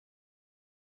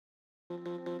Hello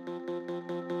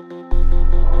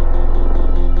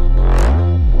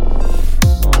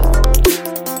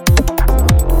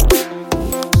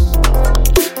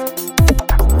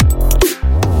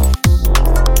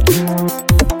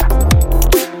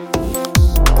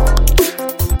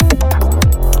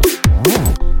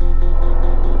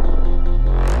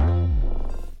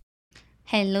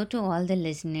to all the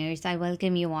listeners. I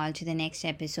welcome you all to the next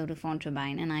episode of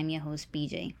Entrepine, and I'm your host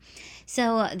PJ.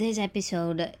 This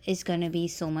episode is going to be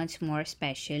so much more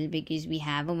special because we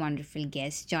have a wonderful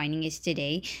guest joining us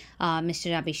today,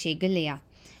 Mr. Abishek Gulia.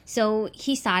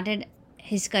 He started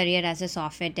his career as a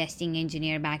software testing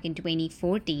engineer back in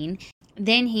 2014.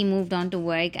 Then he moved on to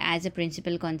work as a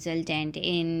principal consultant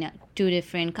in two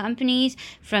different companies.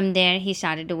 From there, he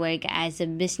started to work as a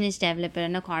business developer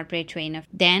and a corporate trainer.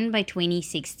 Then, by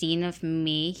 2016 of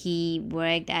May, he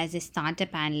worked as a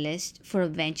startup analyst for a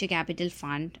venture capital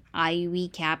fund,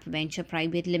 IV Cap Venture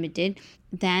Private Limited.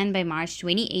 Then, by March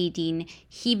 2018,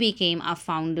 he became a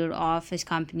founder of his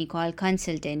company called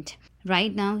Consultant.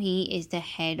 Right now, he is the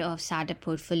head of startup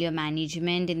portfolio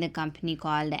management in the company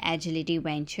called Agility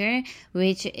Venture,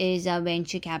 which is a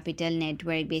venture capital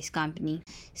network based company.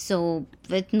 So,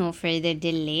 with no further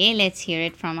delay, let's hear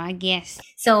it from our guest.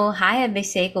 Hi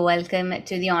Abhishek, welcome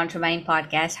to the Entrepreneur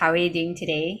podcast. How are you doing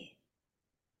today?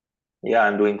 Yeah,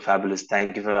 I'm doing fabulous.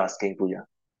 Thank you for asking, Pooja.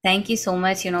 Thank you so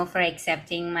much, for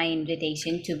accepting my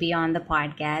invitation to be on the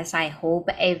podcast. I hope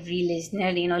every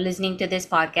listener, listening to this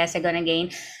podcast are going to gain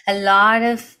a lot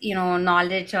of,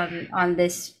 knowledge on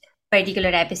this particular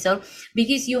episode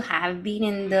because you have been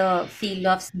in the field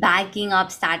of backing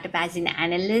up startup as an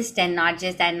analyst, and not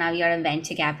just that, now you're a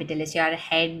venture capitalist. You're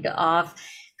head of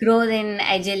growth in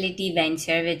agility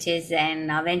venture, which is an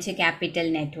venture capital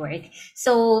network.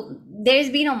 So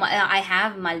I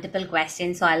have multiple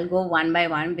questions, so I'll go one by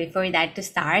one. Before that, to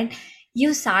start,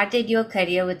 you started your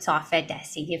career with software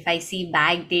testing. If I see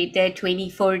back data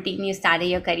 2014, you started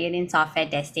your career in software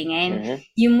testing and hmm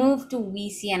you moved to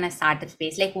VC and a startup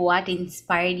space. Like, what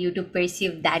inspired you to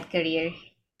pursue that career?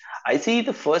 I see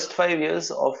the first 5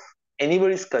 years of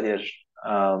anybody's career,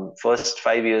 first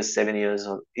 5 years, 7 years,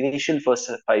 or initial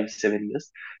first 5, 7 years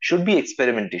should be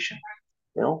experimentation.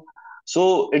 You know,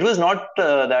 so it was not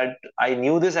that I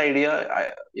knew this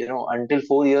idea. Until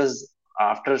 4 years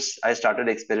after I started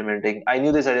experimenting, I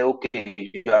knew this idea. Okay,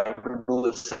 you have to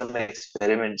do some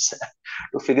experiments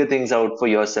to figure things out for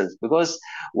yourself because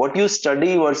what you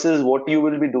study versus what you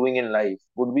will be doing in life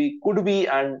could be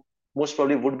and most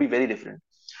probably would be very different.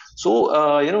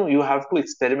 So you have to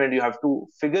experiment, you have to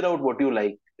figure out what you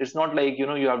like. It's not like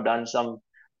you have done some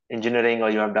engineering or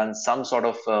you have done some sort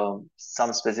of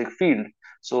some specific field,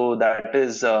 so that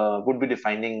is would be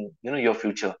defining your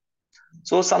future.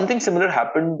 So something similar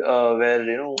happened where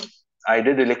I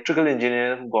did electrical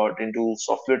engineering, got into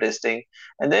software testing,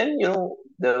 and then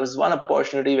there was one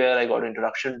opportunity where I got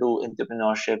introduction to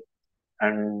entrepreneurship,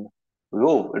 and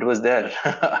whoa, it was there.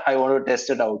 I want to test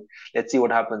it out. Let's see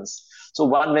what happens. So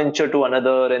one venture to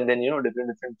another, and then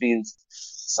different fields.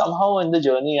 Somehow in the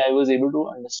journey, I was able to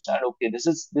understand. Okay, this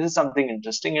is something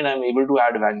interesting, and I'm able to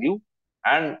add value,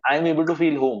 and I'm able to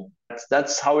feel home.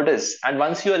 That's how it is. And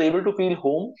once you are able to feel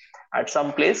home at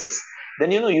some place,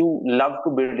 then you love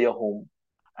to build your home,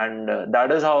 and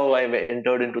that is how I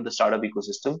entered into the startup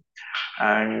ecosystem,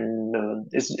 and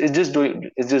it's just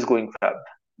going fab.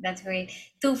 That's great.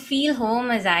 To feel home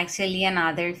is actually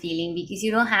another feeling because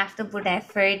you don't have to put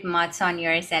effort much on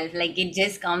yourself. Like, it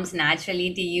just comes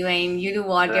naturally to you and you do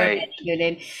what you're Right. very good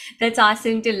at. That's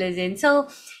awesome to listen. So,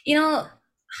 you know,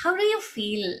 how do you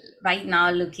feel right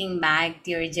now looking back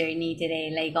to your journey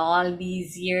today? Like all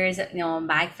these years,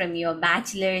 back from your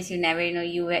bachelor's, you never know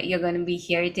you're going to be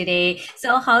here today.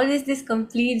 So how does this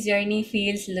complete journey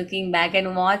feels looking back,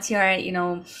 and what's your,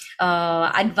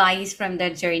 advice from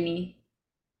that journey?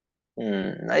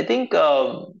 I think,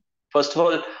 first of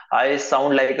all, I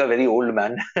sound like a very old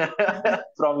man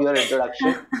from your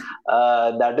introduction.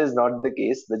 That is not the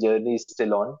case. The journey is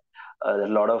still on. There are a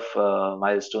lot of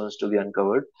milestones to be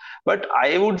uncovered. But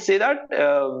I would say that,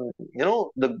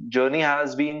 the journey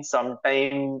has been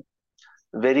sometime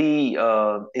very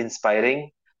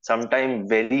inspiring, sometime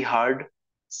very hard,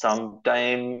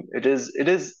 sometime it is.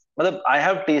 I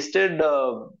have tasted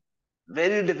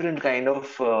very different kind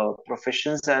of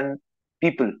professions and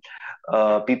people,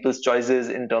 people's choices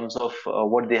in terms of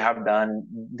what they have done,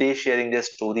 they sharing their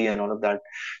story and all of that.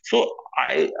 So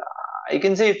I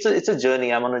can say it's a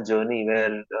journey. I'm on a journey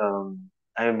where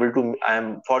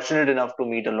I'm fortunate enough to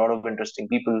meet a lot of interesting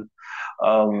people.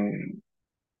 um,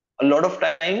 a lot of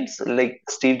times, like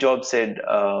Steve Jobs said,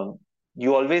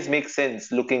 you always make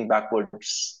sense looking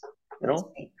backwards, you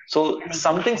know. So Connecting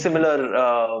something everything. similar,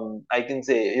 I can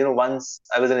say, once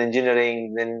I was in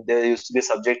engineering, then there used to be a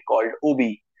subject called OB,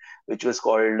 which was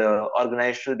called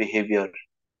organizational behavior,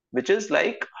 which is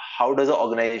like how does an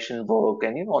organization work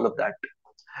and all of that.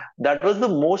 That was the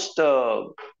most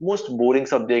boring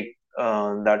subject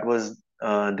that was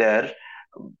there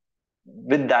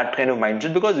with that kind of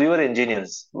mindset, because we were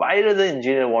engineers. Why does the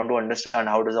engineer want to understand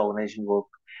how does the organization work,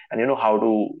 and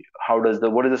how does the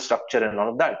what is the structure and all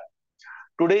of that.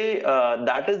 Today,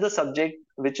 that is the subject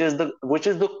which is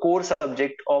the core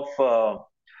subject of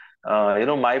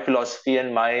my philosophy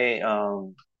and my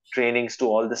trainings to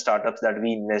all the startups that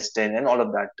we invest in and all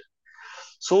of that.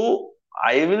 So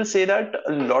I will say that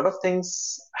a lot of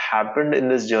things happened in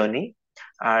this journey,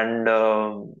 and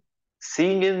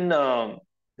seeing in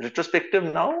retrospective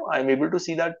now, I'm able to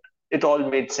see that it all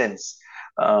made sense.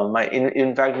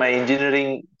 In fact, my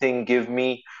engineering thing gave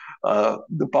me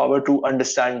the power to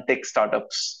understand tech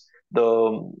startups. The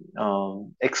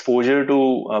exposure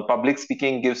to public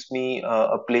speaking gives me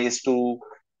a place to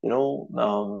you know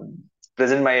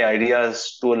present my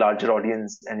ideas to a larger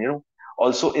audience, and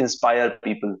also inspire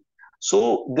people.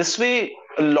 So this way,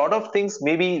 a lot of things,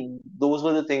 maybe those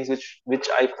were the things which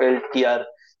I felt here,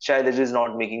 shayad it is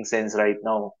not making sense right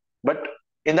now. But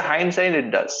in the hindsight, it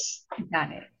does.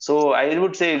 Got it. So I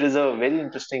would say it is a very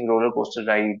interesting roller coaster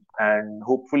ride, and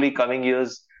hopefully coming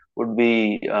years would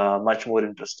be much more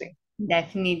interesting.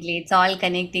 Definitely. It's all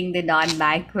connecting the dot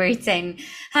backwards, and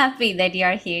happy that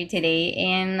you're here today.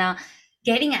 And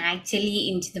getting actually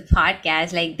into the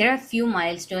podcast, like there are a few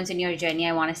milestones in your journey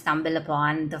I want to stumble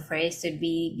upon. The first would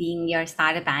be being your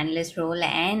startup analyst role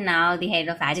and now the head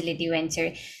of agility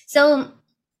venture. So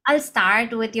I'll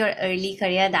start with your early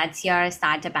career. That's your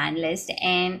startup analyst.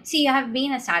 And see, you have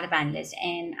been a startup analyst.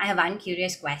 And I have one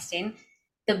curious question: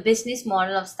 the business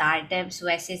model of startups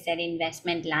versus their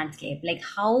investment landscape, like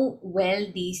how well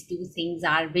these two things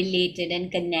are related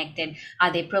and connected.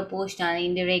 Are they proportional,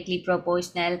 indirectly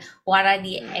proportional? What are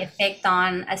the effect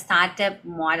on a startup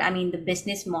model, I mean the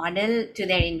business model, to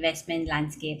their investment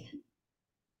landscape?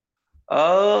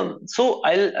 So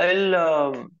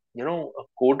I'll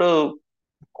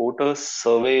quote a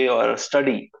survey or a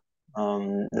study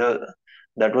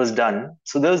that was done.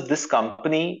 So there's this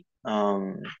company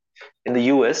in the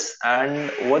US,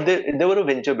 and what they were a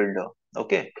venture builder,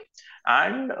 okay,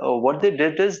 and what they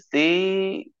did is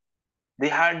they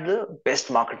had the best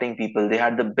marketing people, they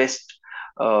had the best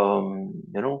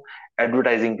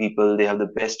advertising people, they have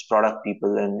the best product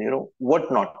people, and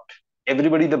whatnot.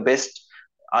 Everybody the best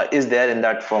is there in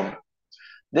that firm.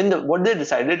 Then what they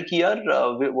decided here,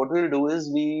 what we'll do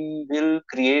is we will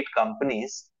create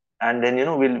companies, and then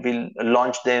we'll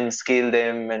launch them, scale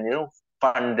them, and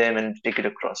fund them and take it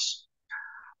across.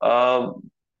 Uh,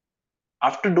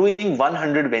 After doing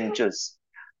 100 ventures,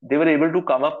 they were able to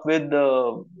come up with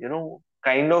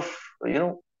kind of you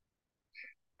know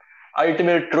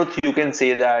ultimate truth, you can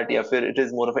say that. Yeah, it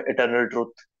is more of an eternal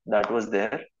truth that was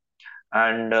there,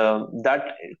 and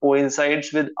that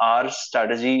coincides with our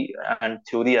strategy and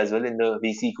theory as well in the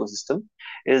VC ecosystem.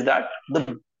 Is that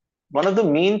the one of the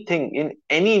main thing in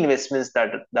any investments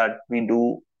that we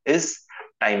do is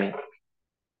timing.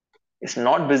 It's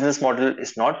not business model,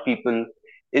 it's not people,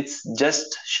 it's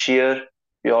just sheer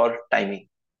pure timing.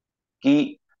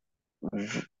 Key,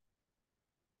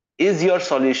 is your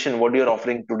solution, what you're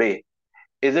offering today,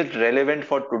 is it relevant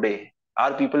for today?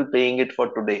 Are people paying it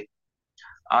for today?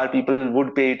 Are people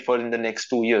would pay it for in the next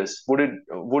 2 years? Would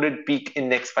it peak in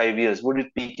next 5 years? Would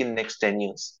it peak in next 10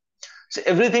 years? So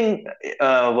everything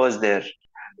was there.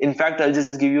 In fact, I'll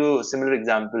just give you a similar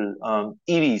example.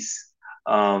 EVs,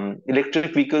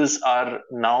 electric vehicles are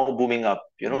now booming up.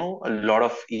 A lot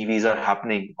of EVs are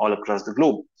happening all across the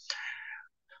globe.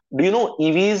 Do you know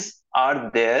EVs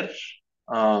are there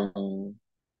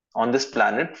on this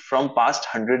planet from past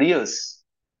 100 years?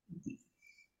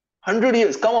 100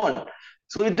 years, come on.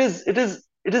 So it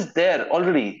is there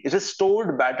already. It is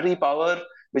stored battery power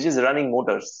which is running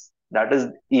motors. That is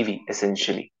EV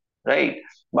essentially, right?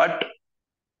 But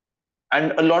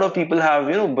and a lot of people have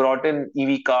brought in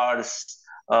EV cars,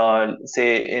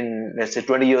 say in, let's say,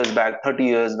 20 years back, 30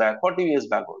 years back, 40 years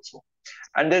back also,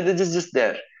 and they're just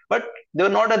there, but they were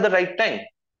not at the right time.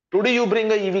 Today you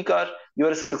bring a EV car, you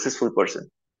are a successful person,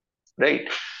 right?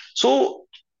 So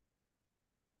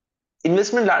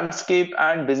investment landscape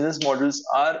and business models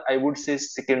are, I would say,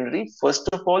 secondary. First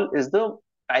of all is the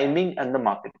timing and the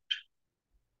market.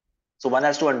 So one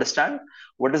has to understand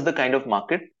what is the kind of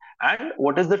market and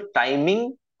what is the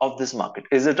timing of this market.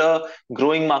 Is it a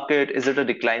growing market? Is it a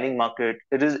declining market?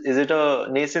 Is it a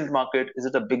nascent market? Is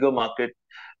it a bigger market?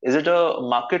 Is it a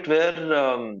market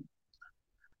where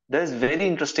there's very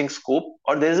interesting scope,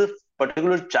 or there's a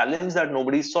particular challenge that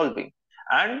nobody is solving,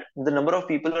 and the number of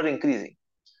people are increasing.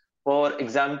 For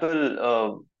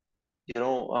example,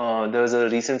 there was a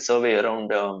recent survey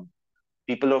around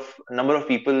people of number of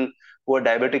people who are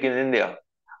diabetic in India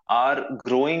are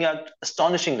growing at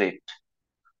astonishing rate.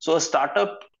 So a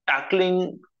startup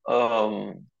tackling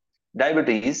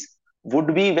diabetes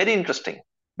would be very interesting,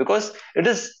 because it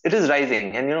is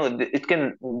rising, and it can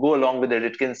go along with it.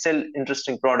 It can sell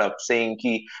interesting products, saying,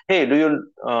 "Ki, hey, do you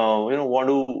want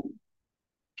to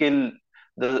kill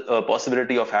the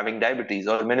possibility of having diabetes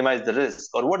or minimize the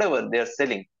risk or whatever they are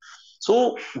selling." So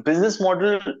business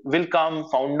model will come,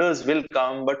 founders will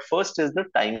come, but first is the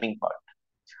timing part.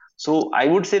 So I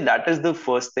would say that is the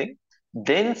first thing.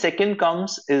 Then second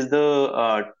comes is the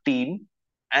team,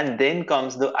 and then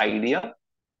comes the idea.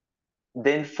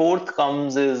 Then fourth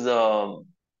comes is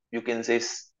you can say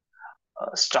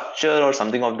structure or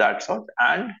something of that sort,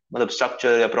 and the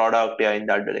structure, a product, yeah, in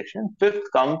that direction.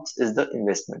 Fifth comes is the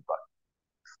investment part.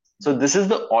 So this is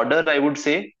the order, I would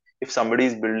say. If somebody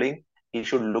is building, he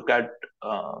should look at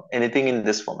anything in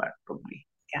this format probably.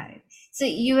 Got it. So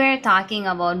you were talking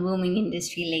about booming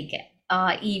industry, like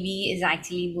EV is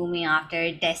actually booming after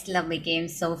Tesla became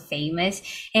so famous,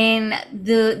 and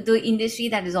the industry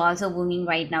that is also booming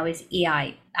right now is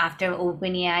AI. After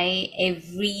OpenAI,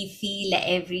 every field,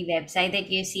 every website that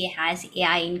you see has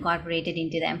AI incorporated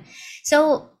into them.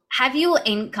 So have you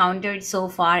encountered so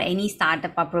far any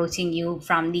startup approaching you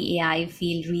from the AI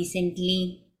field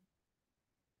recently?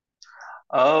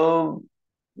 Um,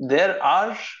 there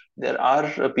are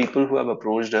people who have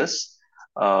approached us.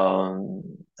 Um,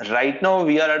 right now,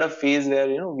 we are at a phase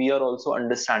where we are also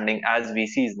understanding as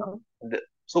VCs now.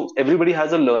 So everybody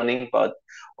has a learning path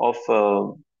of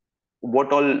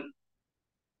what all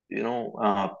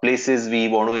places we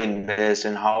want to invest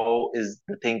and how is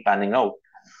the thing panning out.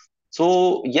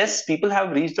 So yes, people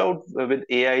have reached out with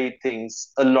AI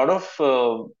things. A lot of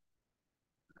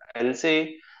I'll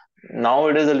say now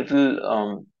it is a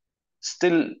little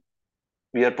still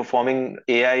we are performing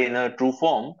AI in a true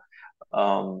form.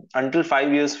 Until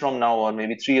 5 years from now, or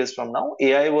maybe 3 years from now,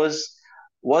 AI was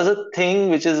a thing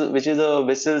which is a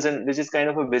whistles, and which is kind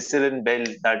of a whistle and bell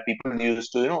that people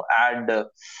used to add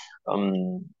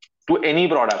um, to any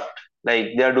product.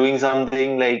 Like they are doing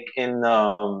something like in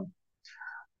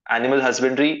animal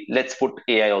husbandry, let's put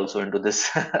AI also into this.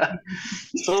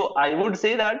 So I would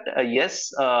say that yes,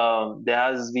 there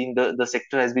has been the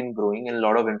sector has been growing, and a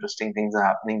lot of interesting things are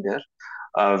happening there.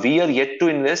 We are yet to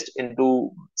invest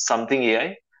into something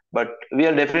AI, but we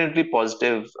are definitely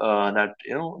positive that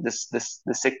this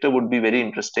sector would be very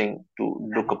interesting to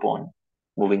look upon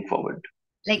moving forward.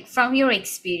 Like from your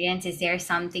experience, is there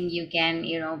something you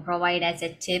can provide as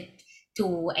a tip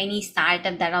to any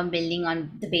startup that are building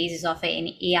on the basis of an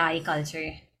AI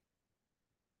culture?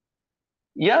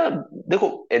 Yeah,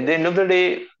 देखो, at the end of the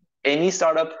day, any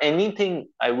startup, anything,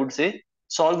 I would say,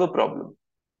 solve a problem.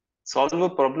 Solve a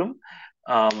problem.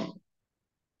 Um,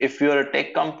 if you're a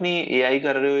tech company, AI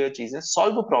कर रहे हो या चीजें,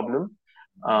 solve a problem.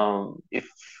 If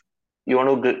you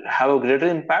want to have a greater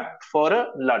impact for a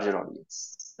larger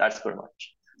audience, that's pretty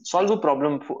much. Solve a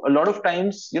problem. A lot of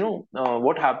times,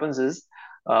 what happens is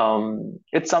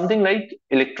it's something like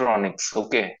electronics.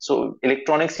 Okay, so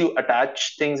electronics, you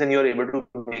attach things and you're able to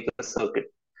make a circuit.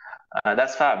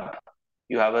 That's fab.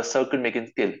 You have a circuit making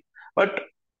skill. But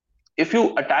if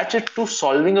you attach it to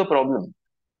solving a problem,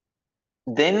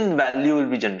 then value will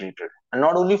be generated, and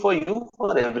not only for you,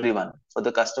 for everyone, for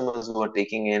the customers who are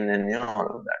taking in, and all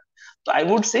of that. So I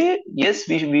would say yes,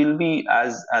 we will be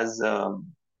as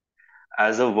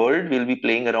a world, we'll be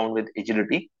playing around with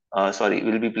agility. Sorry,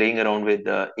 we'll be playing around with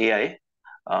AI.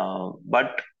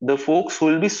 But the folks who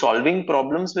will be solving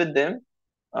problems with them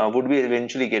would be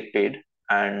eventually get paid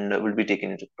and will be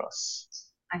taken into cross.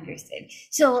 Understood.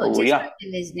 So So just for yeah.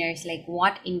 the listeners, like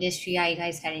what industry are you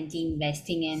guys currently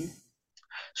investing in?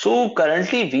 So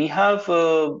currently we have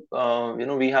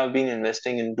been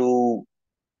investing into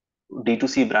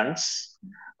D2C brands.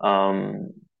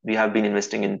 We have been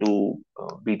investing into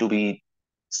B2B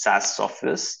SaaS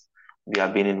softwares. We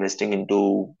have been investing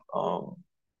into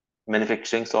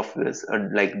manufacturing softwares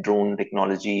like drone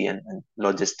technology and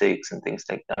logistics and things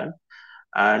like that.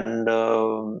 And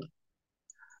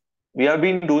we have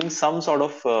been doing some sort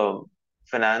of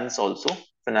finance also.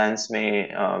 Finance may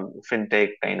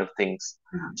fintech kind of things.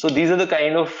 Mhm. So these are the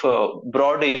kind of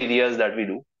broad areas that we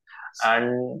do,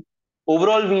 and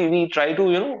overall we try to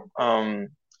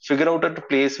figure out a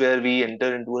place where we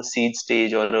enter into a seed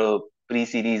stage or a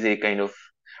pre-series A kind of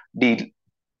deal,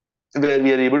 where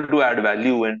we are able to add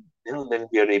value, and then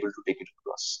we are able to take it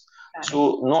across. Got it.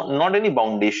 So not any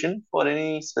foundation for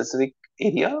any specific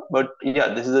area, but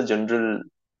yeah, this is a general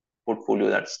portfolio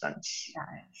that stands. Got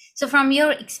it. So, from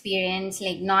your experience,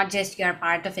 like not just your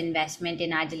part of investment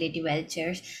in Agility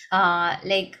Ventures,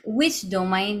 like which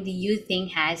domain do you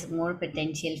think has more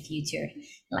potential future?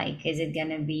 Like, is it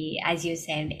gonna be, as you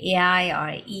said, AI or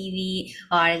EV,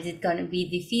 or is it gonna be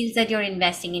the fields that you're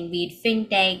investing in, be it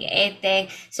fintech,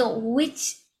 edtech? So,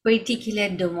 which particular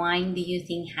domain do you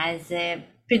think has a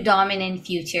predominant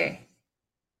future?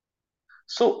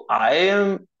 So I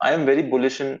am very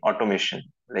bullish in automation.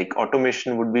 Like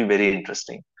automation would be very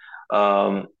interesting.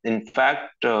 In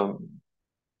fact,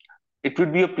 it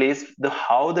would be a place the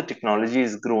how the technology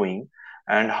is growing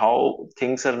and how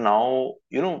things are now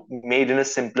made in a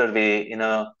simpler way, in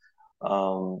a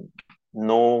um,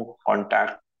 no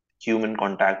contact human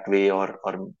contact way, or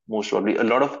most probably a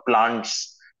lot of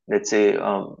plants, let's say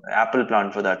Apple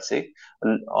plant for that sake,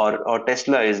 or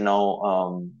Tesla is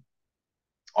now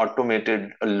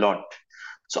automated a lot.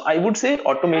 So I would say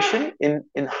automation in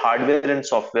hardware and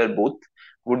software both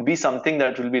would be something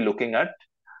that we'll be looking at.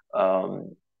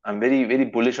 I'm very very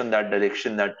bullish on that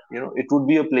direction, that it would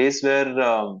be a place where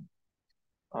um,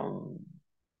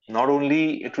 not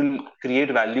only it will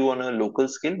create value on a local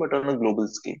scale but on a global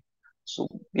scale. So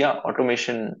yeah,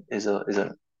 automation is a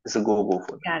go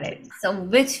for Got that. it. So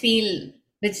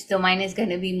which domain is going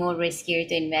to be more riskier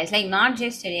to invest? Like not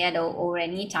just today or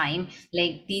any time.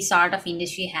 Like this sort of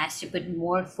industry has to put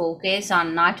more focus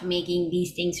on not making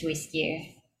these things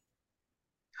riskier.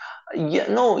 Yeah,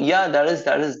 no, yeah, that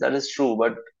is true,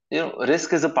 but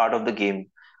risk is a part of the game.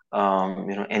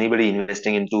 Anybody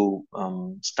investing into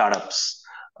startups,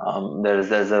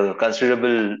 there's a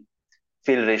considerable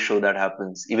fail ratio that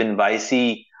happens. Even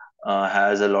YC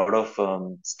has a lot of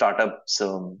startups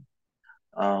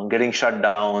getting shut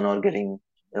down, or getting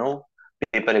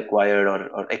paper acquired,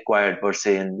 or acquired per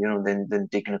se, and then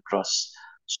taken across.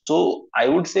 So I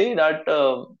would say that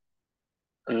a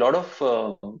lot of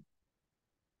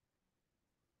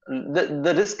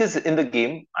the risk is in the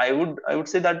game. I would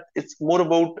say that it's more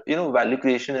about value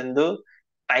creation and the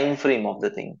time frame of the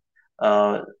thing.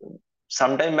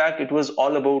 Sometime back it was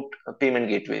all about payment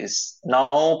gateways.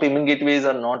 Now payment gateways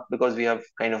are not, because we have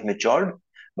kind of matured,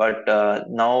 but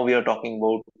now we are talking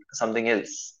about something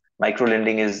else. Micro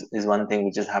lending is one thing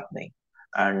which is happening.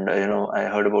 And I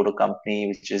heard about a company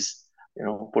which is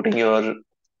putting your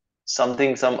some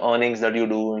earnings that you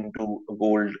do into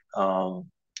gold.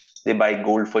 They buy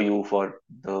gold for you for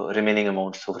the remaining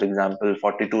amount. So, for example,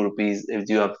 42 rupees if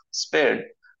you have spared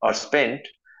or spent,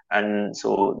 and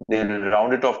so they'll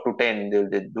round it off to 10, they'll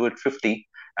do it 50,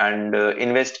 and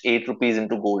invest 8 rupees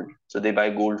into gold. So they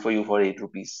buy gold for you for 8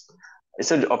 rupees.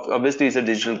 Obviously it's a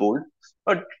digital gold,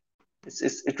 but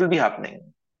it will be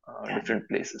happening Got it. different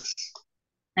places.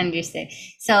 Understood.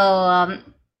 So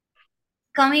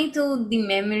coming to the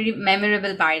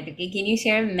memorable part, okay, can you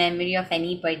share a memory of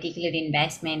any particular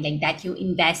investment like that you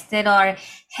invested or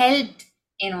helped,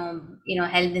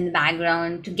 helped in the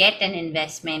background to get an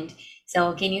investment?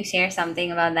 So can you share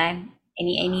something about that?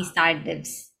 Any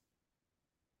startups?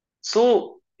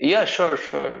 So yeah, sure.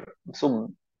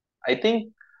 So I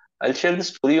think I'll share the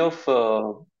story of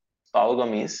Power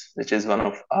Gummies, which is one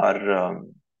of our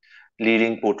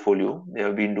leading portfolio. They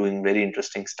have been doing very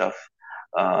interesting stuff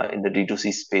in the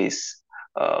D2C space.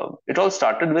 It all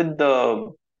started with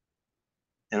the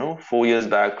 4 years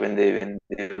back when they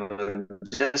were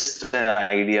just an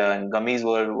idea, and gummies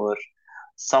were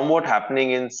somewhat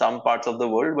happening in some parts of the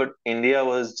world, but India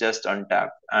was just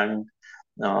untapped, and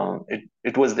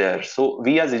it was there. So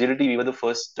we as Agility, we were the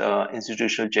first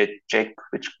institutional check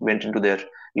which went into there.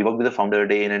 We worked with the founder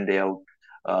day in and day out,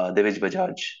 Devaj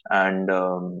Bajaj, and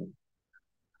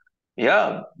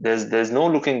yeah, there's no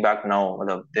looking back now.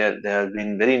 There have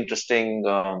been very interesting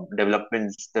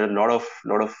developments. There are a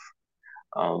lot of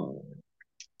um,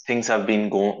 things have been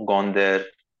gone there.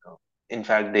 In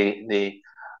fact, they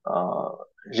uh,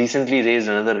 recently raised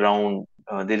another round.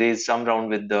 They raised some round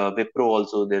with the Wipro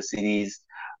also, their Series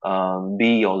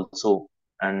B also,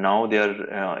 and now they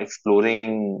are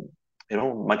exploring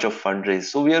much of fundraise.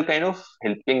 So we are kind of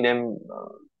helping them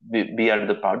be at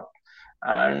the part,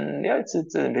 and yeah, it's a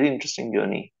very interesting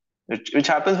journey, which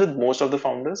happens with most of the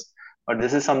founders, but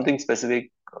this is something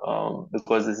specific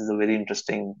because this is a very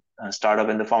interesting startup,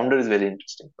 and the founder is very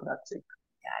interesting for that sake.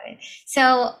 Got it.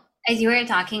 So, as you were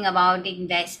talking about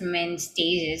investment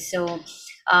stages, so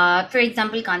for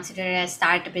example, consider a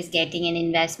startup is getting an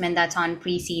investment that's on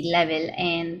pre-seed level,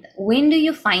 and when do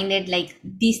you find it like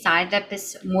the startup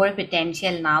is more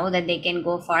potential now that they can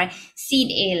go for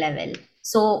seed A level?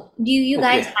 So, do you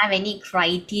guys Okay, have any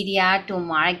criteria to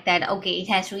mark that, okay, it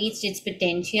has reached its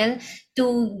potential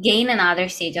to gain another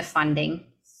stage of funding?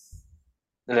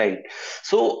 right.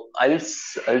 So I'll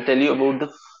tell you about the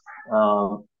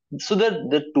so there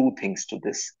are two things to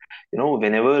this.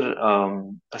 Whenever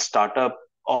a startup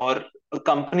or a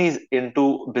company is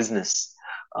into business,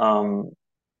 um,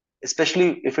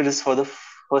 especially if it is for the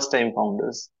first time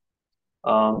founders,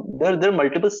 there are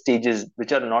multiple stages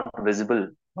which are not visible,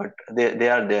 but they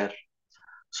are there.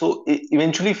 So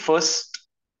eventually, first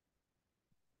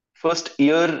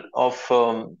year of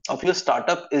your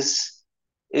startup is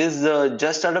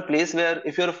just at a place where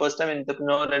if you're a first time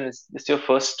entrepreneur and it's your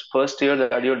first year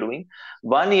that you're doing,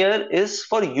 1 year is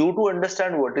for you to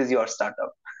understand what is your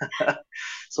startup.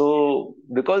 So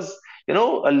because a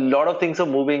lot of things are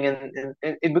moving, and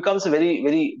it becomes a very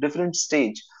very different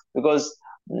stage, because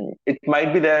it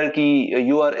might be there ki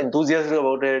you are enthusiastic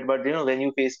about it, but when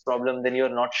you face problem, then you're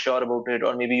not sure about it,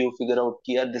 or maybe you figure out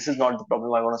ki, this is not the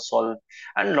problem I want to solve.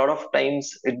 And a lot of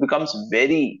times it becomes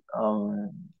very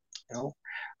you know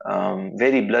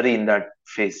very blurry in that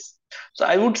phase. So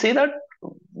I would say that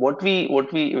what we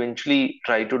eventually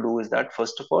try to do is that,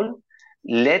 first of all,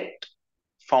 let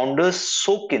founders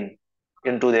soak in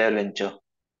into their venture,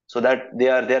 so that they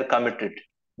are committed,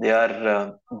 they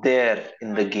are there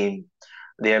in the game,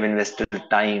 they have invested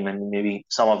time and maybe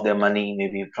some of their money,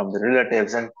 maybe from the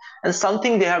relatives, and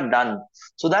something they have done,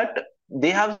 so that they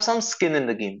have some skin in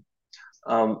the game.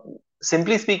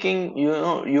 Simply speaking,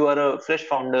 you are a fresh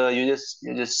founder, you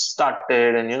just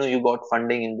started, and you got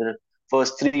funding in the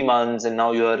first 3 months, and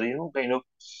now you are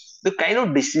kind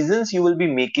of decisions you will be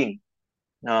making,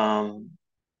 um,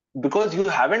 because you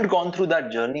haven't gone through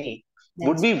that journey,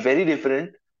 would That's be very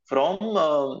different from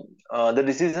the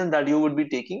decision that you would be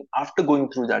taking after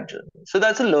going through that journey. So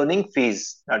that's a learning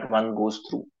phase that one goes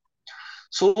through.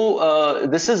 So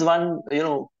this is one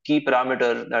key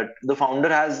parameter, that the founder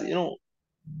has,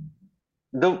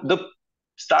 the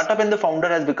startup and the founder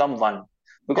has become one. that.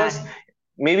 Because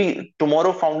maybe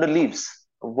tomorrow founder leaves,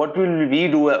 what will we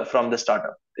do from the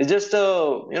startup? It's just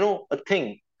a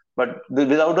thing, but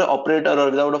without an operator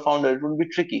or without a founder, it would be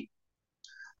tricky.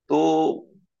 So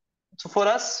so for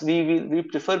us, we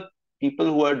prefer people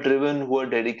who are driven, who are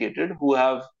dedicated, who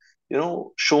have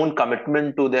shown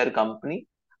commitment to their company,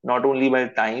 not only by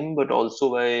time but also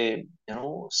by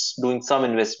doing some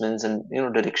investments and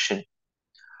direction.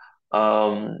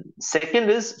 Second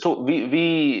is, so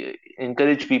we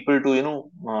encourage people to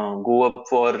go up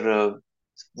for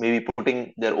maybe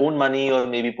putting their own money, or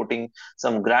maybe putting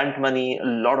some grant money. A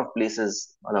lot of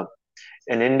places,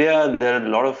 in India, there are a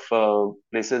lot of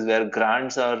places where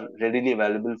grants are readily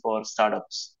available for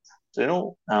startups.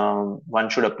 So one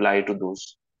should apply to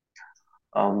those.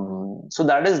 So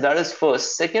that is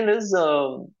first. Second is,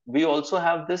 we also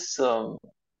have this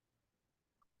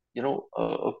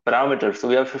parameter. So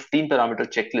we have 15 parameter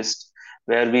checklist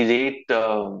where we rate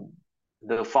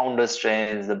the founder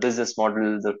strengths, the business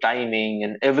model, the timing,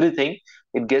 and everything.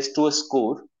 It gets to a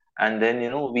score, and then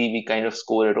we kind of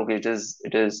score it. Okay, it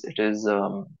is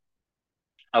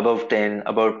above 10,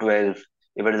 above 12,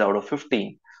 if it is out of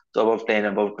 15. So above 10,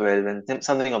 above 12, and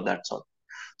something of that sort.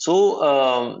 So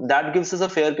that gives us a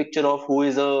fair picture of who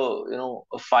is a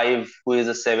 5, who is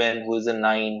a 7, who is a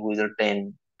 9, who is a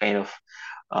 10 kind of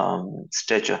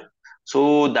stature.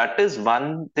 So that is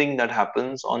one thing that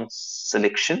happens on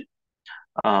selection.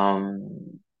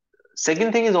 Um,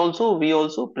 Second thing is, also we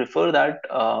also prefer that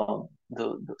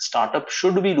the startup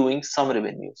should be doing some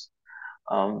revenues.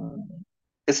 um,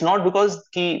 it's not because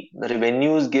the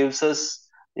revenues gives us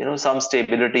some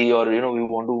stability, or we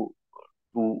want to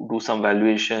do some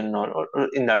valuation, or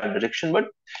in that direction, but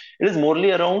it is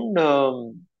morely around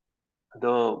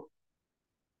the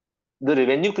the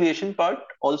revenue creation part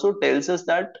also tells us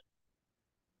that,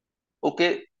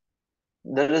 okay,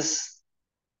 there is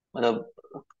the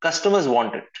customers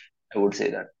want it. I would say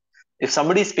that if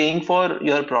somebody is paying for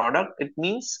your product, it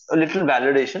means a little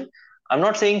validation. I'm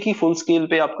not saying ki full scale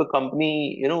pay आपका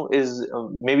company is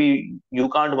maybe you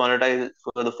can't monetize it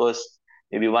for the first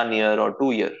maybe 1 year or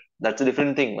 2 year. That's a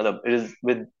different thing. मतलब, it is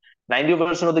with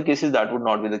 90% of the cases that would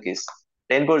not be the case.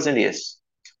 10% yes,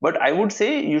 but I would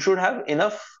say you should have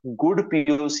enough good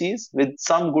POCs with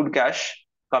some good cash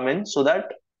come in, so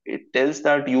that it tells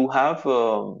that you have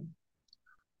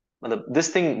this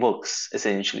thing works.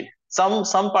 Essentially,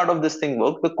 some part of this thing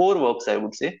works, the core works, I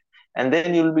would say, and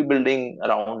then you'll be building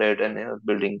around it, and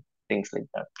building things like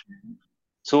that.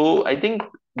 So I think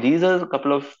these are a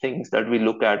couple of things that we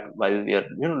look at while we are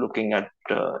looking at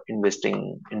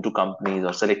investing into companies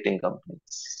or selecting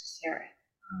companies. Sure.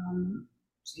 Um,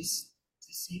 just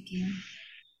a second.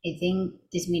 I think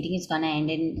this meeting is gonna end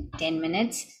in 10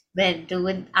 minutes. But do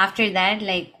it after that,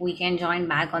 like we can join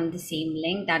back on the same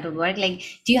link. That would work. Like,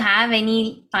 do you have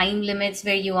any time limits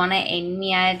where you wanna end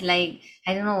me at? Like,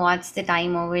 I don't know what's the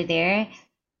time over there.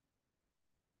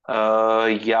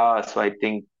 Yeah, so I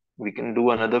think we can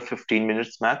do another 15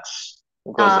 minutes max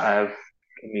because Uh I have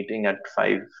a meeting at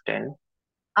 5:10.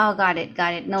 oh, got it,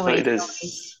 got it. No So worries, it no worries.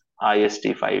 is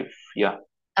IST 5. Yeah.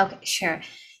 Okay, sure.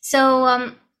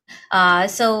 So,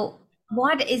 so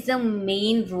what is the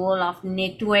main role of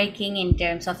networking in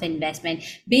terms of investment?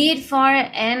 Be it for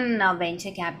an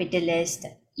venture capitalist,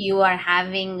 you are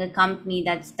having a company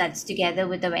that's together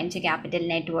with a venture capital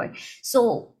network.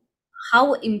 So,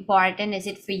 how important is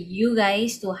it for you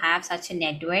guys to have such a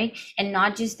network? And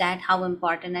not just that, how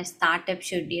important a startup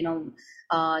should,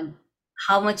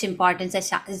 how much importance a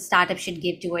startup should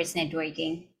give towards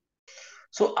networking?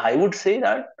 So I would say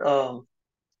that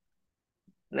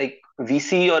like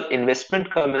VC or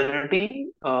investment community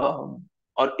or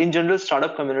in general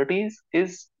startup communities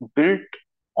is built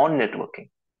on networking.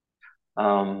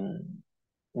 Um,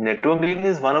 Networking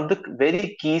is one of the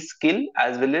very key skill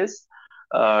as well as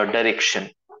direction.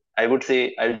 I would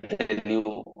say I'll tell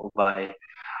you why.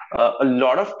 A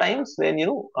lot of times when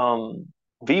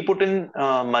we put in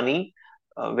money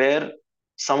where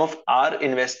some of our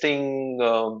investing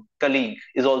colleague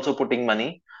is also putting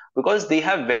money because they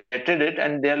have vetted it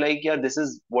and they're like, yeah, this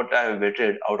is what I have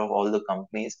vetted out of all the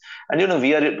companies, and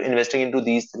we are investing into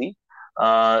these three.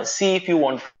 See if you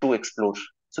want to explore.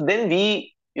 So then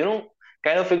we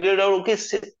kind of figured out, okay,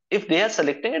 if they are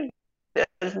selecting it,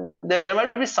 there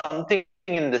might be something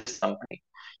in this company.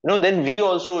 Then we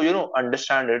also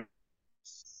understand it.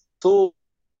 So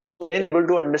then able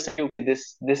to understand, okay,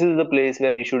 this is the place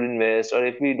where we should invest, or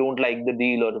if we don't like the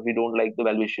deal or if we don't like the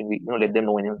valuation, we let them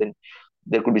know, and then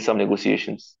there could be some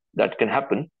negotiations that can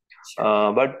happen.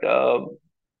 Sure. But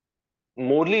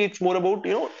morely it's more about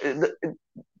the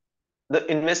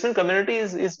investment community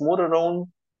is more around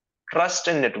trust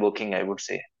and networking, I would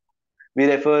say. We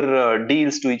refer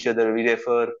deals to each other, we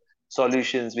refer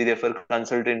solutions, we refer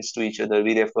consultants to each other,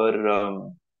 we refer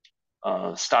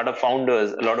startup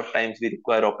founders. A lot of times we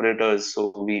require operators,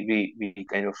 so we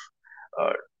kind of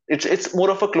uh, it's more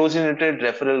of a closely knitted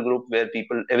referral group where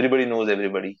people everybody knows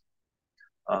everybody,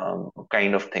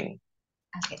 kind of thing.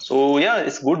 Okay. So yeah,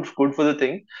 it's good for the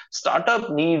thing. Startup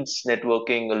needs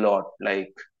networking a lot.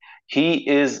 Like, he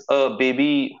is a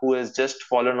baby who has just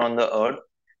fallen on the earth,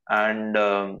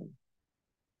 and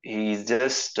he's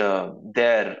just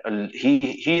there.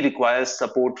 He requires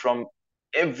support from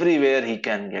everywhere he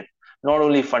can get. Not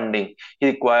only funding, he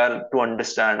require to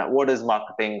understand what is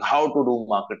marketing, how to do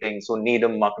marketing. So need a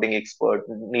marketing expert,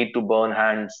 need to burn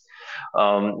hands,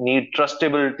 need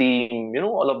trustable team.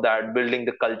 All of that, building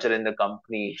the culture in the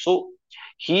company. So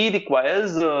he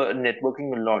requires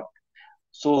networking a lot.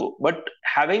 So, but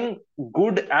having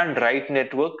good and right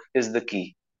network is the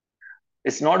key.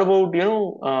 It's not about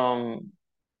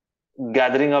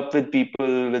gathering up with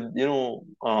people with who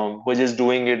are just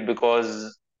doing it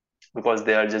because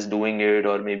they are just doing it,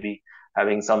 or maybe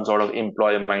having some sort of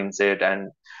employer mindset, and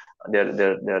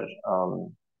they're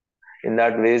in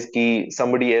that ways ki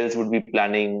somebody else would be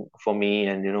planning for me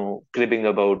and cribbing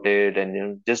about it,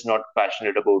 and just not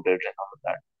passionate about it and all of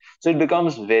that. So it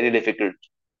becomes very difficult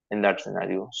in that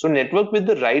scenario. So network with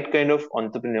the right kind of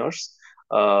entrepreneurs,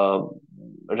 uh,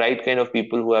 right kind of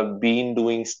people who have been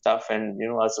doing stuff and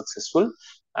are successful,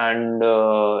 and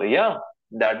yeah,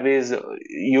 that ways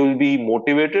you'll be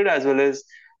motivated as well as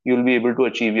you'll be able to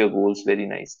achieve your goals very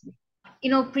nicely.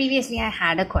 Previously I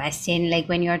had a question, like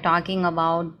when you're talking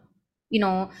about,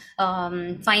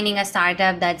 finding a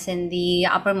startup that's in the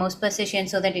uppermost position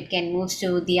so that it can move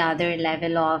to the other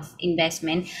level of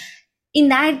investment. In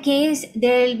that case,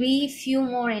 there will be few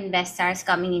more investors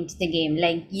coming into the game.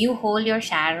 Like, you hold your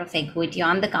share of equity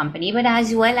on the company, but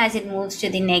as well as it moves to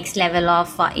the next level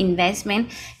of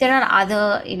investment, there are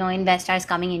other investors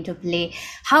coming into play.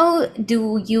 How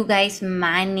do you guys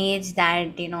manage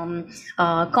that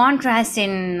contrast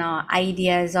in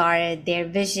ideas or their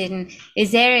vision?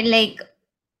 Is there like,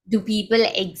 do people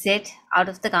exit out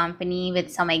of the company with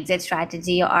some exit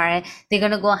strategy, or they're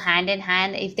going to go hand in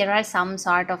hand? If there are some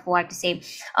sort of, what to say,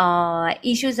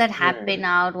 issues that happen Hmm.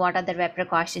 out, what are the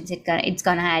repercussions it's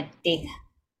gonna take?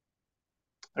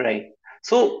 Right.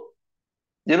 So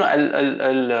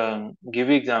I'll give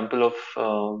you example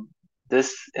of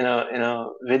this in a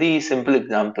very simple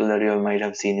example that you might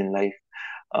have seen in life.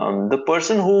 The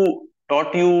person who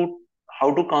taught you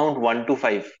how to count 1 to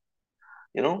 5,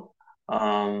 you know,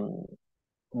 um,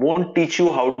 won't teach you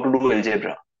how to do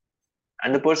algebra.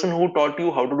 And the person who taught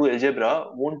you how to do algebra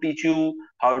won't teach you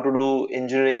how to do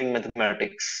engineering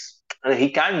mathematics. He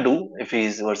can do if he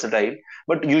is versatile,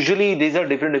 but usually these are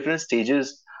different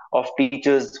stages of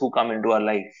teachers who come into our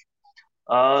life.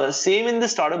 Same in the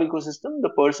startup ecosystem, the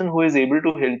person who is able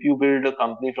to help you build a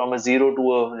company from a zero to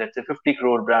a, let's say, 50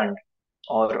 crore brand,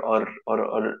 or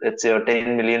let's say a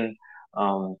 10 million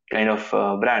kind of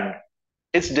brand,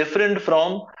 it's different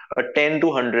from a 10 to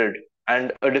 100,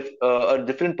 and a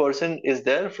different person is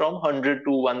there from 100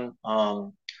 to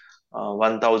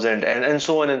 1000, and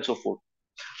so on and so forth.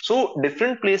 So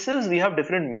different places we have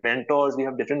different mentors, we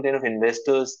have different kind of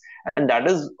investors, and that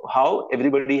is how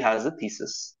everybody has a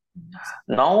thesis.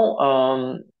 Now,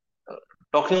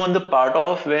 talking on the part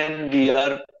of when we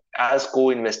are as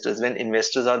co-investors, when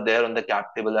investors are there on the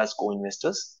cap table as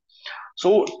co-investors.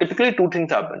 So typically two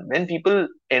things happen. When people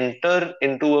enter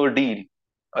into a deal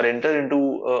or enter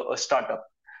into a startup,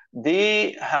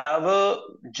 they have a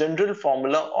general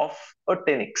formula of a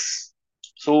 10x.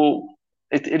 So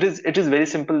it is very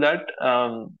simple that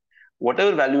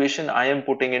whatever valuation I am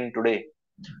putting in today,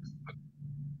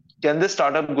 can this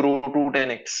startup grow to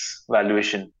 10x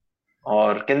valuation,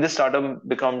 or can this startup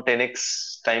become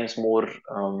 10x times more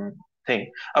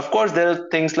thing? Of course there are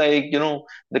things like,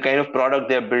 the kind of product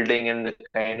they're building and the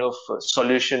kind of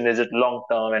solution. Is it long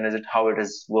term, and is it how it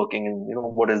is working, and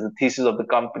what is the thesis of the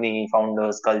company,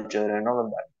 founders, culture, and all of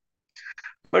that.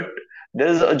 But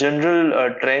there's a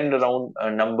general trend around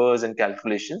numbers and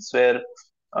calculations where,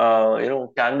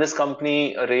 can this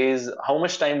company raise, how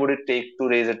much time would it take to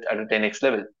raise it at a 10x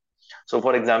level? So,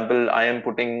 for example, I am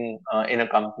putting in a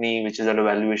company which is at a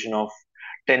valuation of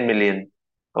 10 million.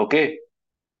 Okay.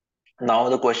 Now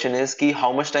the question is, ki,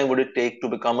 how much time would it take to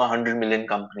become a 100 million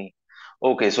company?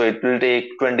 Okay, so it will take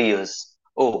 20 years.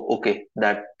 Oh, okay,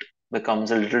 that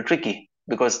becomes a little tricky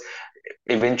because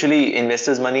eventually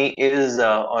investors' money is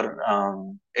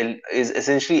is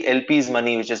essentially LP's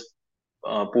money, which is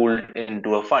pooled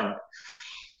into a fund.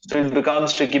 So it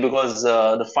becomes tricky because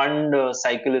the fund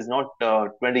cycle is not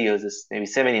 20 years, it's maybe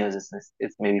 7 years,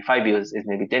 it's maybe 5 years, it's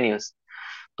maybe 10 years.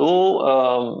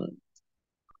 So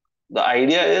the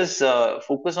idea is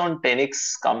focus on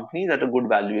 10x companies at a good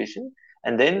valuation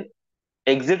and then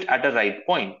exit at a right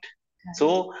point.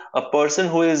 So a person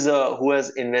who has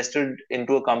invested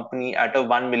into a company at a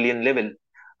 1 million level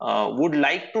would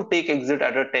like to take exit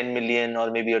at a 10 million or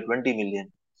maybe a 20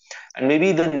 million, and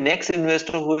maybe the next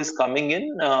investor who is coming in,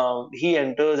 he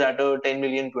enters at a 10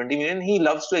 million, 20 million, he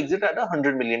loves to exit at a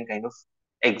 100 million kind of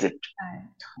exit.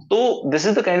 So this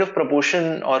is the kind of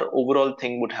proportion or overall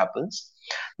thing what happens.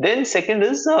 Then second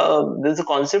is there's a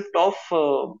concept of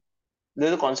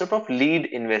lead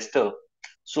investor.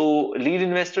 So lead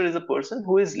investor is a person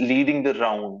who is leading the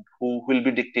round, who will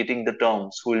be dictating the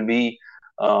terms, who will be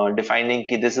defining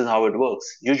ki, this is how it works.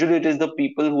 Usually it is the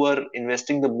people who are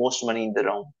investing the most money in the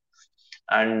round,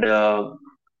 and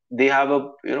they have a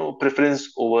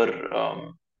preference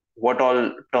over what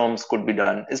all terms could be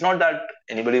done. It's not that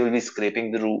anybody will be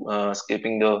scraping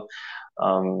the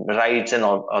rights and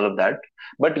all of that,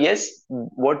 but yes,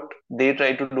 what they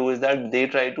try to do is that they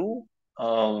try to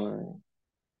um,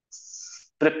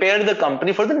 prepare the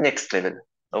company for the next level.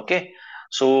 Okay,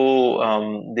 so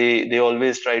they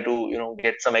always try to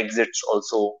get some exits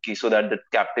also, okay, so that the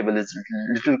cap table is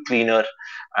little cleaner,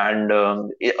 and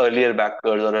earlier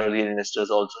backers or earlier investors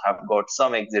also have got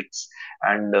some exits,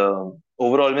 and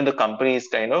overall when the company is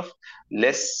kind of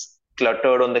less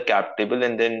cluttered on the cap table,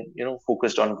 and then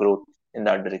focused on growth in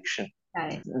that direction.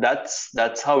 Right.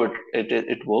 That's how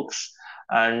it works.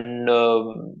 And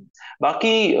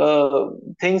Baki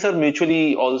things are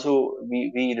mutually also,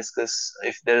 we discuss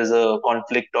if there is a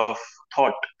conflict of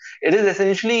thought. It is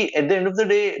essentially at the end of the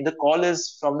day, the call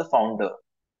is from the founder.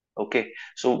 Okay,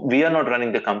 so we are not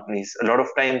running the companies. A lot of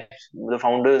times, the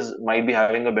founders might be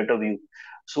having a better view.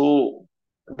 So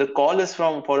the call is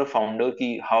from for a founder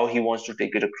ki how he wants to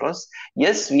take it across.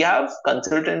 Yes, we have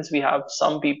consultants, we have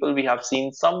some people, we have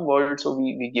seen some words, so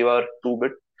we give our two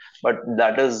bit, but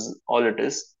that is all it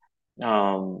is.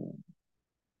 Um,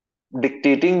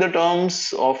 Dictating the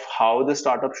terms of how the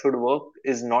startup should work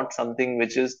is not something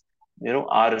which is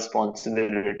our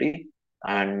responsibility,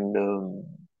 and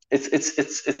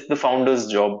it's the founder's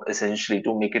job essentially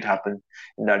to make it happen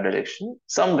in that direction.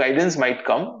 Some guidance might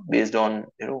come based on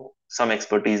some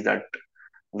expertise that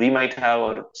we might have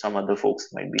or some other folks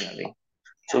might be having.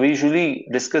 So we usually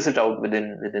discuss it out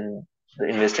within the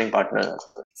investing partner.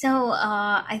 So,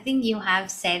 I think you have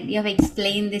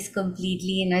explained this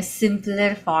completely in a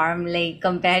simpler form, like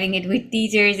comparing it with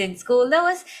teachers in school. That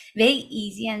was very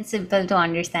easy and simple to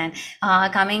understand.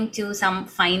 Coming to some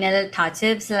final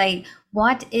touch-ups, like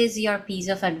What is your piece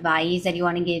of advice that you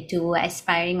want to give to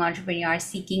aspiring entrepreneurs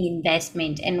seeking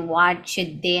investment, and what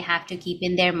should they have to keep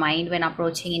in their mind when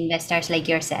approaching investors like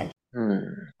yourself? Hmm.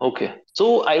 Okay.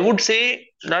 So I would say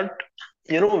that,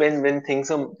 when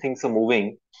things are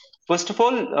moving, first of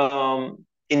all,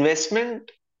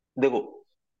 investment, देखो,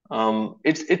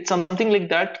 it's something like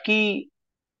that कि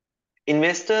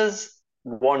investors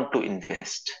want to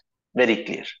invest. Very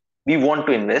clear. We want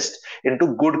to invest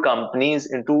into good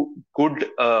companies, into good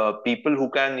people who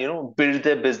can, build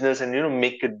their business and,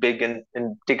 make it big and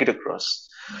take it across.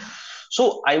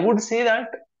 So I would say that,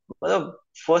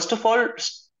 first of all,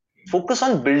 focus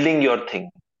on building your thing.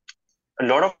 A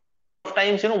lot of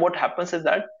times, what happens is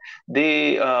that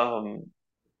they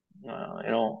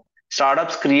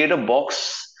startups create a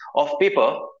box of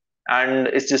paper, and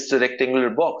it's just a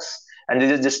rectangular box, and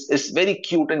it's very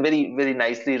cute and very very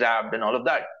nicely wrapped and all of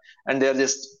that, and they're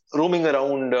just roaming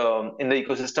around in the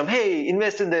ecosystem. Hey,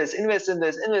 invest in this, invest in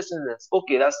this, invest in this.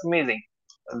 Okay, that's amazing.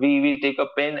 We take a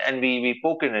pen and we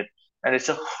poke in it, and it's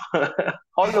a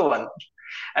hollow one,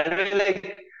 and we're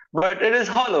like, but it is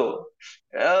hollow.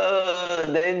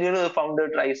 Then the founder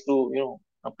tries to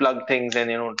plug things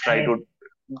and try to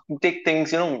Right. take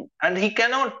things, and he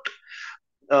cannot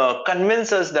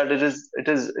convince us that it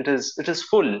is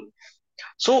full.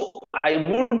 So I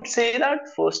would say that,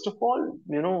 first of all,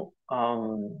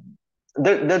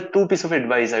 the two piece of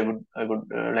advice I would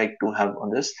like to have on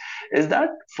this is that,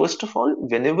 first of all,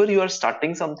 whenever you are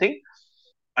starting something,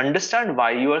 understand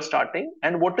why you are starting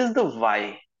and what is the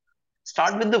why.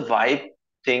 Start with the why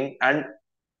thing, and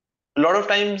a lot of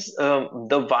times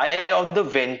the why of the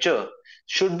venture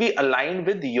should be aligned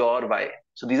with your why.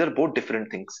 So these are both different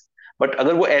things, but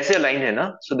अगर वो ऐसे aligned है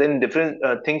ना, so then different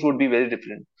things would be very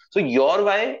different. So your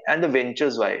why and the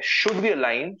venture's why should be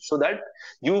aligned, so that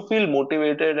you feel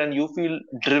motivated and you feel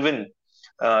driven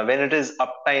when it is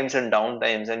up times and down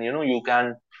times, and you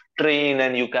can train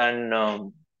and you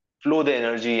can flow the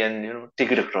energy and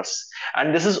take it across.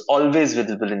 And this is always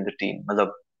visible in the team.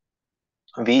 मतलब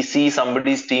we see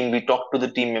somebody's team, we talk to the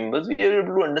team members, we are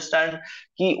able to understand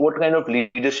what kind of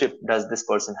leadership does this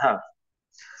person have.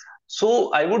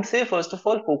 So I would say, first of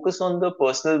all, focus on the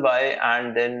personal why,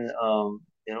 and then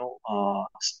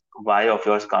why of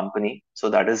your company. So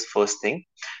that is first thing.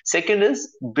 Second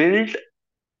is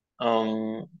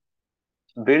um,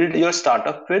 build your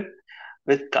startup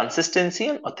with consistency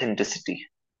and authenticity,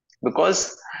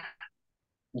 because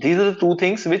these are the two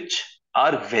things which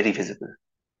are very visible.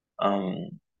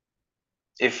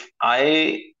 If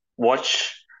I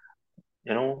watch,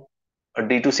 you know, a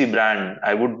D2C brand,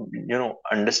 I would,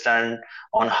 understand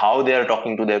on how they are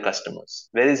talking to their customers.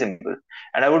 Very simple.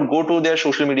 And I would go to their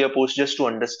social media posts just to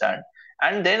understand.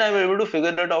 And then I was able to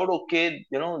figure that out. Okay,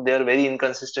 they are very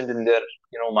inconsistent in their,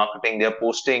 marketing. They are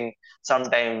posting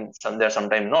sometimes, they're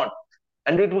sometimes not.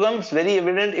 And it becomes very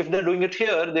evident, if they're doing it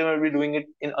here, they will be doing it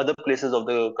in other places of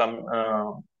you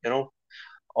know,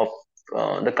 of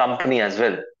the company as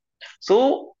well.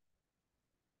 So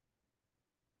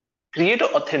create an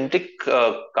authentic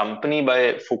company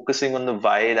by focusing on the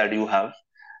why that you have,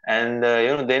 and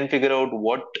then figure out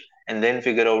what, and then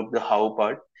figure out the how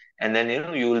part, and then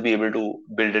you will be able to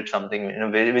build it something,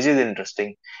 which is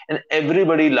interesting. And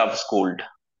everybody loves gold.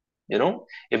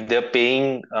 If they're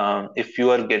paying, if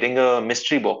you are getting a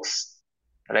mystery box,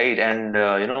 right, and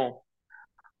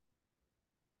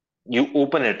you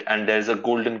open it and there's a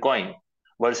golden coin,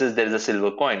 versus there's a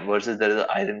silver coin, versus there is an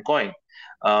iron coin.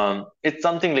 It's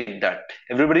something like that.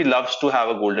 Everybody loves to have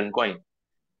a golden coin,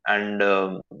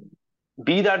 and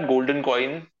be that golden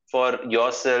coin for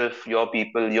yourself, your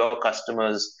people, your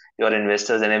customers, your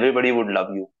investors, and everybody would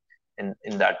love you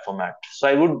in that format. So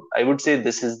I would say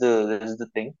this is the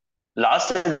thing.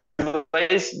 Last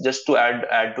advice, just to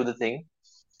add to the thing,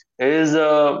 is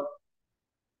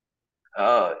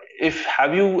if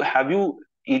have you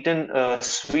eaten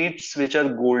sweets which are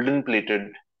golden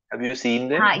plated? Have you seen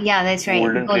them? Yeah, that's right.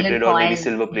 Golden Golden plated or maybe foil.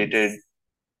 silver plated? Yes.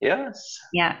 Yes.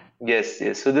 Yeah. Yes,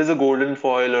 yes. So there's a golden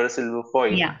foil or a silver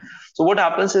foil. Yeah. So what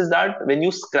happens is that when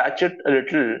you scratch it a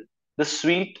little, the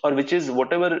sweet, or which is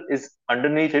whatever is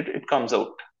underneath it, it comes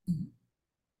out.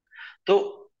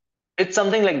 So it's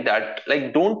something like that.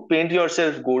 Like, don't paint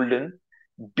yourself golden,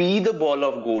 be the ball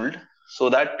of gold, so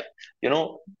that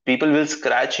people will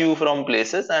scratch you from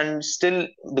places and still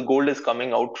the gold is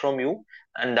coming out from you,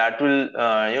 and that will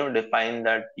define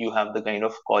that you have the kind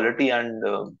of quality and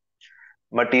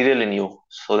material in you,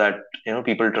 so that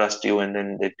people trust you and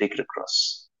then they take it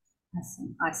across.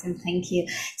 Awesome. Awesome. Thank you.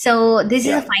 So, this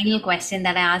is a Yeah. final question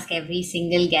that I ask every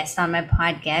single guest on my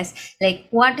podcast. Like,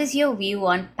 what is your view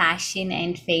on passion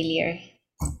and failure?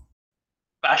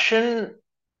 Passion,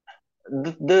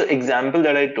 the example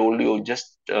that I told you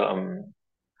uh,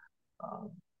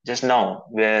 just now,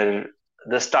 where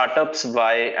the startup's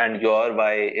why and your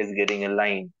why is getting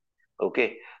aligned.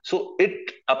 Okay, so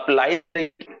it applies.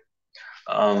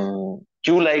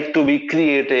 You like to be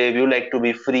creative, you like to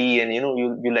be free, and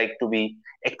you like to be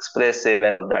expressive,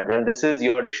 and that. And this is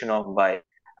your definition of why.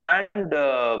 And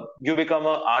you become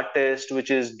an artist, which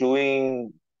is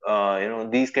doing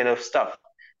these kind of stuff,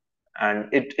 and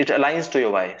it aligns to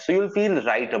your why. So you'll feel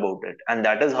right about it, and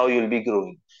that is how you'll be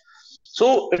growing.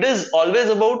 So it is always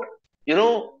about, you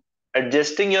know,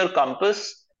 adjusting your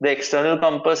compass, the external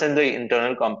compass and the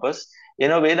internal compass,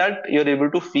 in a way that you're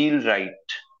able to feel right.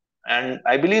 And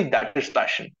I believe that is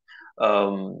passion.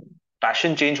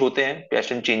 Passion change hote hain,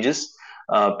 passion changes.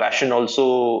 Passion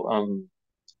also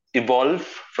evolve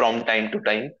from time to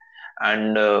time,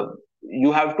 and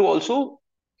you have to also,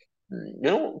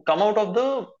 come out of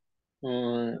the.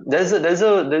 There's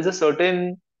a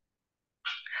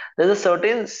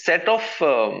certain set of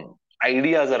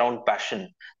ideas around passion,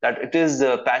 that it is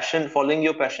passion. Following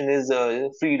your passion is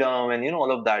freedom, and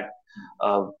all of that.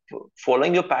 uh,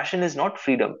 Following your passion is not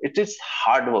freedom, it is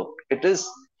hard work, it is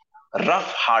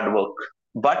rough hard work.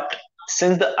 But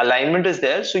since the alignment is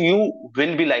there, so you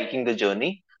will be liking the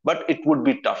journey, but it would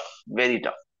be tough, very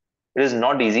tough. It is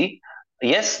not easy.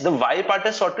 Yes, the why part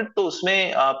is sorted, तो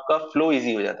उसमें आपका flow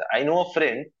easy हो जाता है. I know a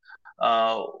friend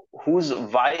uh, whose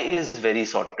why is very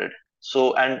sorted.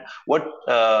 So, and what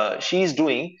she's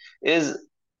doing is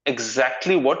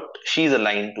exactly what she's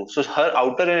aligned to. So her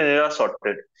outer and inner are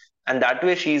sorted, and that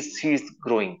way she's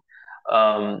growing.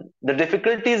 The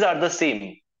difficulties are the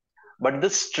same, but the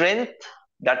strength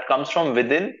that comes from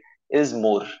within is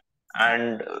more.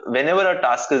 And whenever a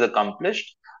task is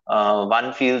accomplished,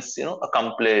 one feels,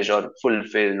 accomplished or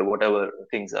fulfilled, whatever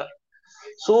things are.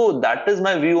 So that is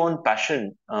my view on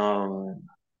passion.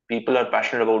 People are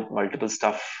passionate about multiple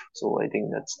stuff, so I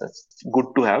think that's good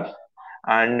to have.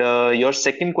 And your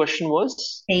second question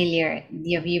was Failure.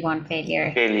 Your view on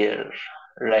failure. failure.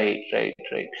 Right, right,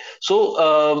 right. So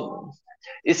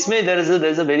isme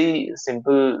there's a very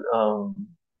simple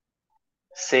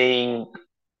saying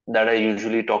that I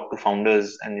usually talk to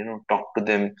founders and talk to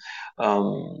them,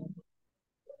 um,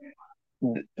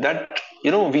 that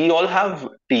we all have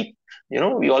teeth.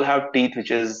 We all have teeth,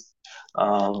 which is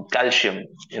calcium.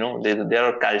 There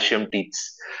are calcium teeth,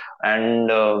 and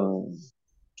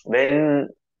when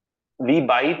we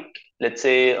bite, let's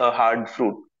say a hard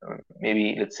fruit,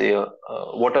 maybe let's say a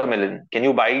watermelon. Can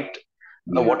you bite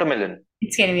a Yeah. watermelon?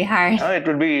 It's gonna be hard. It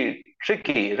would be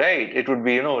tricky, right? It would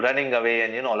be running away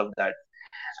and all of that.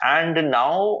 And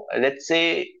now, let's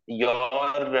say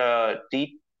your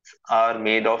teeth are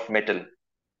made of metal.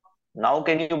 Now,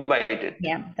 can you bite it?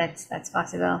 Yeah, that's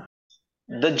possible.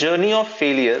 The journey of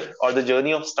failure or the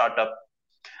journey of startup,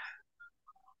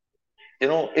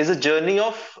 is a journey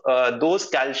of those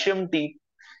calcium teeth,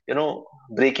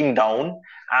 breaking down,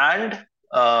 and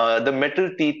the metal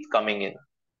teeth coming in,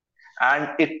 and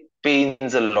it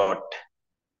pains a lot.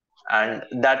 And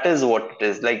that is what it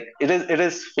is. Like, it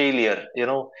is failure.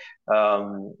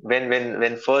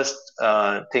 When first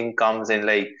thing comes in,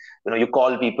 like, you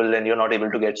call people and you're not able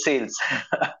to get sales.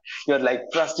 You're like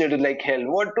frustrated like hell,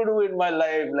 what to do in my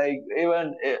life, like,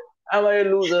 even am I a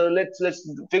loser? Let's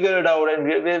figure it out. And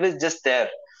we're just there.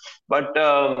 But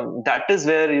that is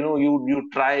where you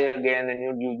try again,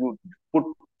 and you put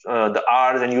the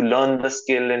hours, and you learn the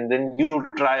skill, and then you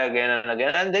try again and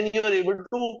again, and then you're able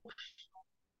to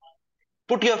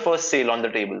put your first sale on the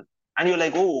table, and you're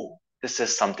like, oh, this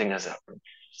is something has happened.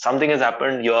 Something has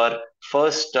happened. Your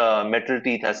first metal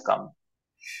teeth has come,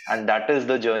 and that is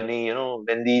the journey.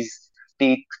 When these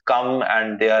teeth come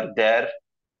and they are there,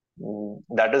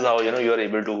 that is how you're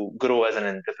able to grow as an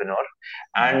entrepreneur.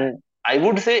 And I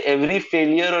would say every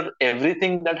failure or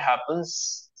everything that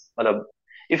happens, matlab,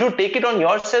 if you take it on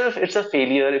yourself, it's a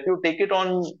failure. If you take it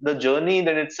on the journey,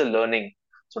 then it's a learning.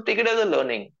 So take it as a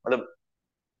learning. Matlab,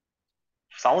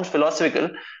 sounds philosophical,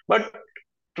 but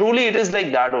truly it is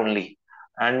like that only.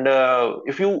 And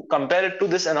if you compare it to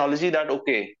this analogy, that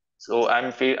okay, so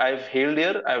I've hailed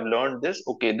here, I've learned this,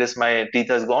 okay, this, my teeth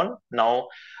has gone, now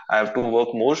I have to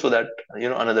work more so that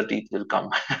another teeth will come.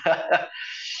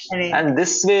 Right. And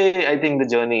this way, I think the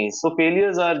journey, so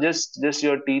failures are just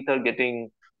your teeth are getting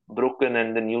broken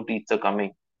and the new teeth are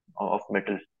coming of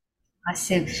metal.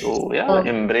 Awesome. So yeah, So,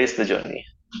 embrace the journey.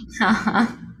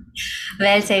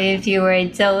 well said in few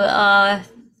words. So,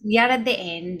 we are at the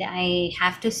end. I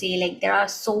have to say, like, there are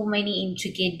so many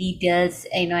intricate details,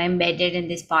 embedded in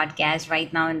this podcast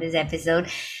right now in this episode.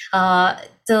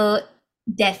 So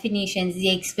definitions, the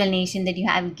explanation that you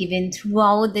have given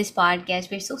throughout this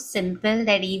podcast were so simple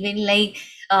that even like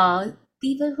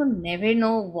people who never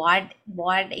know what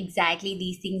exactly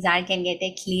these things are can get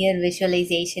a clear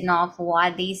visualization of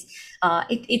what these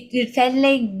it felt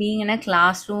like being in a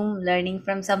classroom learning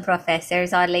from some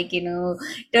professors, or like,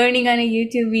 turning on a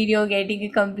YouTube video getting a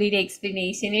complete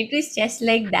explanation. It was just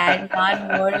like that,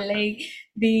 not more like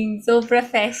being so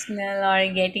professional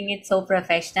or getting it so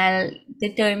professional.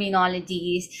 The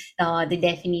terminologies, the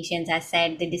definitions, as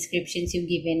said, the descriptions you've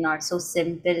given are so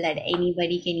simple that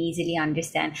anybody can easily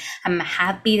understand. I'm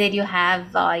happy that you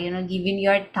have, given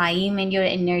your time and your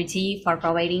energy for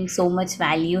providing so much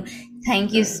value.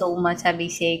 Thank you so much,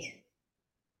 Abhishek.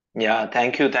 Yeah,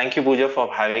 thank you, Pooja,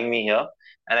 for having me here.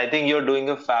 And I think you're doing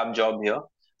a fab job here.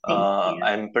 Thank you.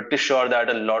 I'm pretty sure that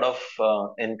a lot of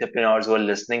entrepreneurs who are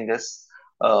listening this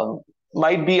um,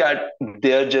 might be at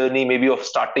their journey, maybe of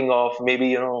starting off.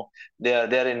 Maybe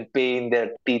they're in pain,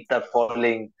 their teeth are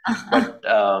falling. But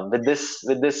with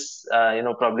this,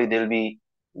 probably they'll be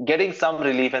getting some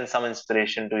relief and some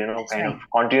inspiration to That's kind of right.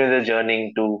 continue their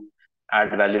journey to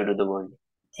add value to the world.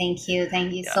 Thank you.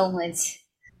 Thank you Yeah. so much.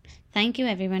 Thank you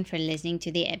everyone for listening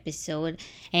to the episode,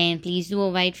 and please do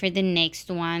wait for the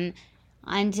next one.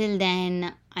 Until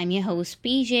then, I'm your host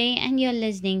PJ and you're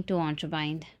listening to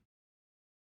Entrebind.